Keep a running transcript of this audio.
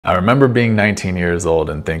I remember being 19 years old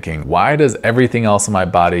and thinking, why does everything else in my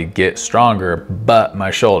body get stronger but my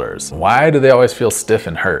shoulders? Why do they always feel stiff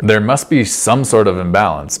and hurt? There must be some sort of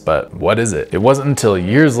imbalance, but what is it? It wasn't until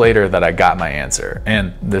years later that I got my answer,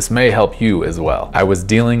 and this may help you as well. I was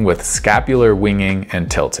dealing with scapular winging and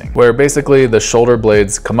tilting, where basically the shoulder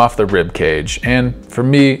blades come off the rib cage, and for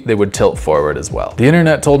me, they would tilt forward as well. The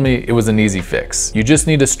internet told me it was an easy fix. You just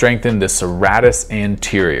need to strengthen the serratus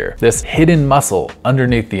anterior, this hidden muscle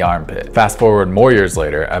underneath the armpit. Fast forward more years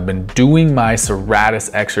later, I've been doing my serratus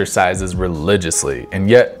exercises religiously, and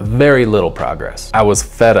yet very little progress. I was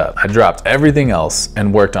fed up. I dropped everything else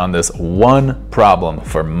and worked on this one problem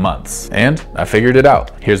for months, and I figured it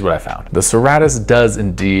out. Here's what I found. The serratus does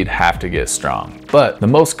indeed have to get strong, but the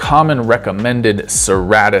most common recommended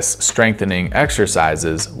serratus strengthening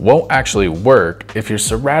exercises won't actually work if your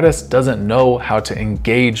serratus doesn't know how to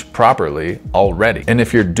engage properly already. And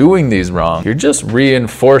if you're doing these wrong, you're just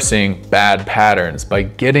reinforcing bad patterns by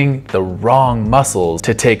getting the wrong muscles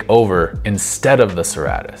to take over instead of the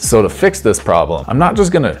serratus. So to fix this problem, I'm not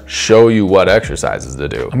just gonna show you what exercises to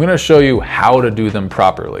do. I'm gonna show you how to do them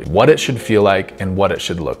properly, what it should feel like and what it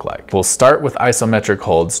should look like. We'll start with isometric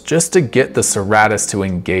holds just to get the serratus to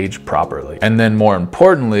engage properly. And then more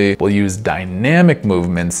importantly, we'll use dynamic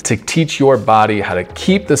movements to teach your body how to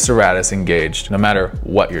keep the serratus engaged no matter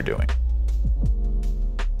what you're doing.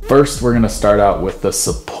 First, we're gonna start out with the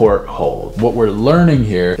support hold. What we're learning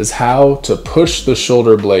here is how to push the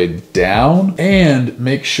shoulder blade down and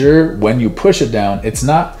make sure when you push it down, it's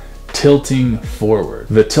not tilting forward.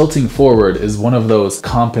 The tilting forward is one of those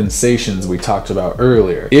compensations we talked about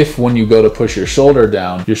earlier. If when you go to push your shoulder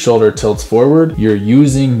down, your shoulder tilts forward, you're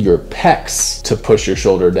using your pecs to push your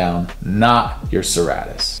shoulder down, not your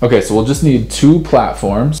serratus. Okay, so we'll just need two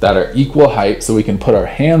platforms that are equal height so we can put our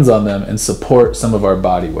hands on them and support some of our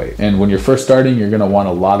body weight. And when you're first starting, you're gonna want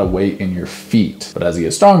a lot of weight in your feet. But as you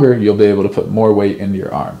get stronger, you'll be able to put more weight into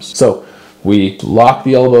your arms. So we lock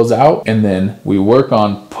the elbows out and then we work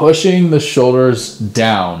on pushing the shoulders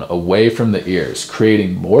down away from the ears,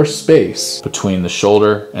 creating more space between the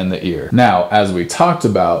shoulder and the ear. Now, as we talked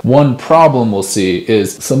about, one problem we'll see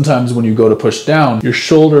is sometimes when you go to push down, your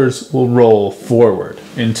shoulders will roll forward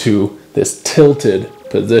into this tilted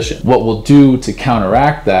position. What we'll do to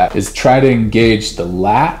counteract that is try to engage the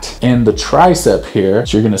lat and the tricep here.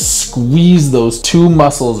 So you're gonna squeeze those two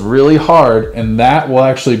muscles really hard, and that will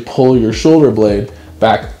actually pull your shoulder blade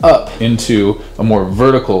back up into a more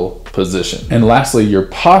vertical position. And lastly, your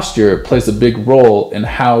posture plays a big role in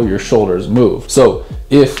how your shoulders move. So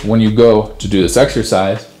if when you go to do this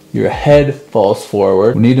exercise, your head falls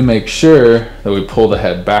forward, we need to make sure that we pull the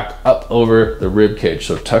head back up over the rib cage.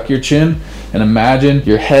 So tuck your chin and imagine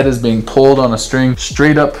your head is being pulled on a string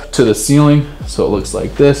straight up to the ceiling. So it looks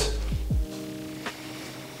like this.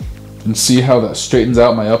 And see how that straightens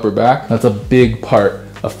out my upper back? That's a big part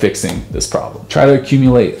of fixing this problem. Try to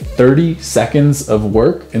accumulate 30 seconds of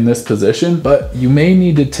work in this position, but you may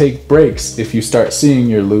need to take breaks if you start seeing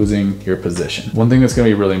you're losing your position. One thing that's gonna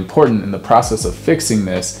be really important in the process of fixing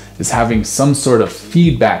this is having some sort of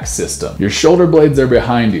feedback system. Your shoulder blades are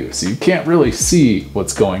behind you, so you can't really see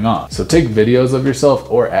what's going on. So take videos of yourself,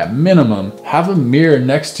 or at minimum, have a mirror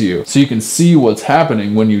next to you so you can see what's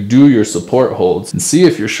happening when you do your support holds and see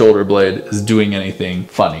if your shoulder blade is doing anything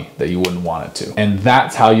funny that you wouldn't want it to. And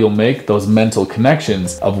that's how you'll make those mental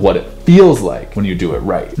connections of what it feels like when you do it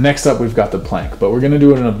right. Next up, we've got the plank, but we're gonna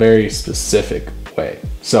do it in a very specific way.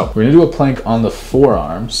 So we're gonna do a plank on the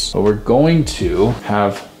forearms, but we're going to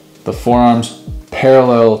have the forearms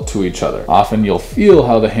parallel to each other. Often you'll feel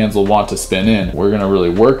how the hands will want to spin in. We're gonna really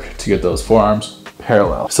work to get those forearms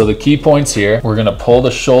parallel. So the key points here, we're gonna pull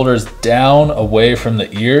the shoulders down away from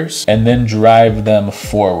the ears and then drive them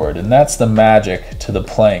forward. And that's the magic to the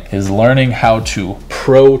plank, is learning how to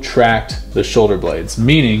protract the shoulder blades,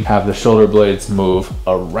 meaning have the shoulder blades move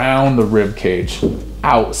around the rib cage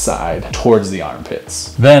outside towards the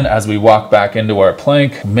armpits. Then as we walk back into our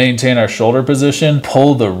plank, maintain our shoulder position,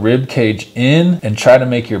 pull the rib cage in and try to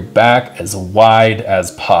make your back as wide as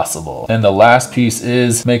possible. And the last piece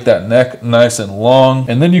is make that neck nice and long,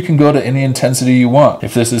 and then you can go to any intensity you want.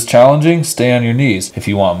 If this is challenging, stay on your knees. If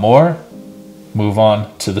you want more, move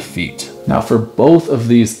on to the feet. Now for both of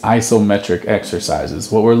these isometric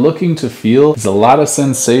exercises, what we're looking to feel is a lot of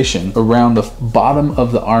sensation around the bottom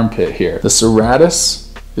of the armpit here. The serratus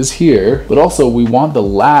is here, but also we want the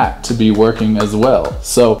lat to be working as well.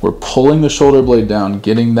 So we're pulling the shoulder blade down,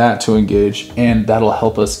 getting that to engage, and that'll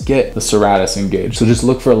help us get the serratus engaged. So just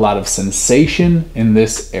look for a lot of sensation in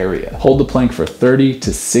this area. Hold the plank for 30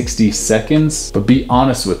 to 60 seconds, but be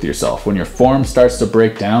honest with yourself. When your forearm starts to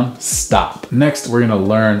break down, stop. Next, we're gonna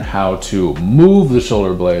learn how to move the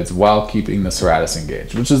shoulder blades while keeping the serratus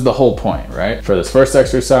engaged, which is the whole point, right? For this first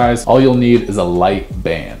exercise, all you'll need is a light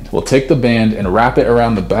band. We'll take the band and wrap it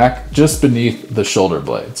around the back just beneath the shoulder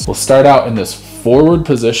blades. We'll start out in this forward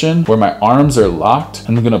position where my arms are locked,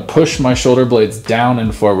 and I'm gonna push my shoulder blades down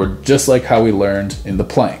and forward just like how we learned in the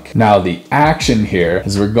plank. Now the action here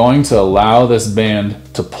is we're going to allow this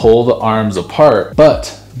band to pull the arms apart,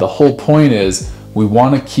 but the whole point is we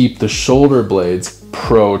want to keep the shoulder blades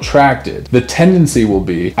protracted. The tendency will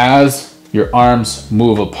be, as your arms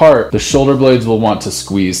move apart, the shoulder blades will want to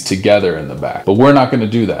squeeze together in the back, but we're not going to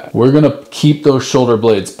do that. We're going to keep those shoulder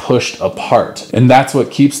blades pushed apart, and that's what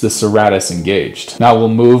keeps the serratus engaged. Now we'll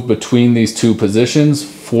move between these two positions,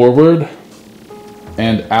 forward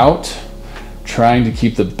and out, trying to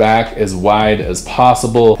keep the back as wide as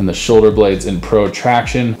possible and the shoulder blades in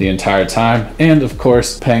protraction the entire time. And of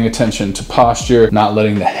course, paying attention to posture, not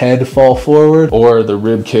letting the head fall forward or the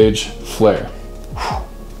rib cage flare.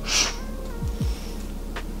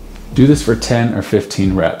 Do this for 10 or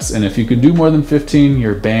 15 reps, and if you can do more than 15,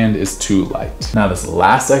 your band is too light. Now this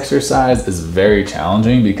last exercise is very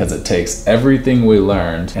challenging because it takes everything we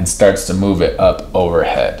learned and starts to move it up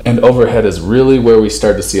overhead. And overhead is really where we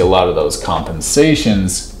start to see a lot of those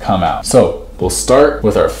compensations come out. So we'll start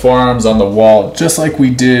with our forearms on the wall, just like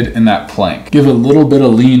we did in that plank. Give a little bit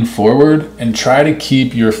of lean forward and try to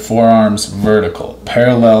keep your forearms vertical,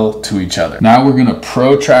 parallel to each other. Now we're gonna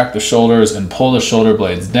protract the shoulders and pull the shoulder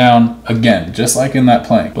blades down, again, just like in that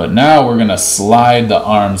plank. But now we're gonna slide the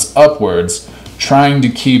arms upwards, trying to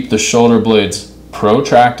keep the shoulder blades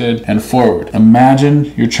protracted and forward.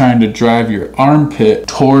 Imagine you're trying to drive your armpit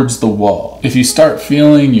towards the wall. If you start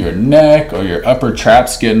feeling your neck or your upper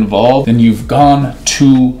traps get involved, then you've gone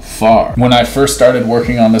too far. When I first started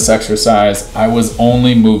working on this exercise, I was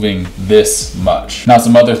only moving this much. Now,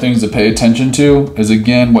 some other things to pay attention to is,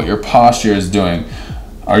 again, what your posture is doing.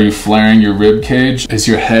 Are you flaring your rib cage? Is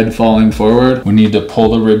your head falling forward? We need to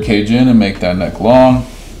pull the rib cage in and make that neck long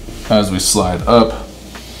as we slide up.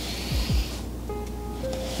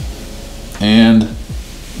 And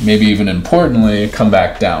maybe even importantly, come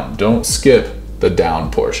back down. Don't skip the down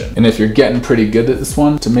portion. And if you're getting pretty good at this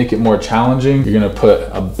one, to make it more challenging, you're gonna put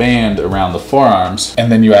a band around the forearms,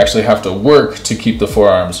 and then you actually have to work to keep the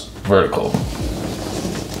forearms vertical.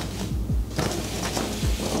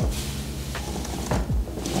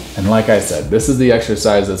 And like I said, this is the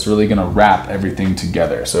exercise that's really gonna wrap everything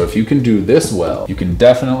together. So if you can do this well, you can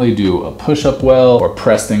definitely do a push-up well or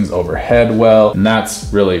press things overhead well, and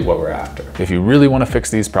that's really what we're after. If you really wanna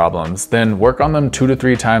fix these problems, then work on them 2 to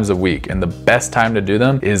 3 times a week. And the best time to do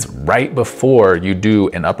them is right before you do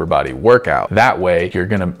an upper body workout. That way, you're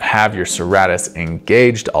gonna have your serratus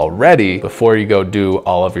engaged already before you go do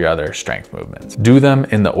all of your other strength movements. Do them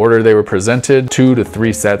in the order they were presented. 2 to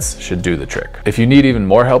 3 sets should do the trick. If you need even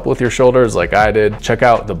more help with your shoulders like I did, check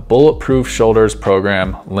out the Bulletproof Shoulders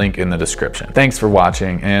program, link in the description. Thanks for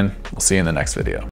watching, and we'll see you in the next video.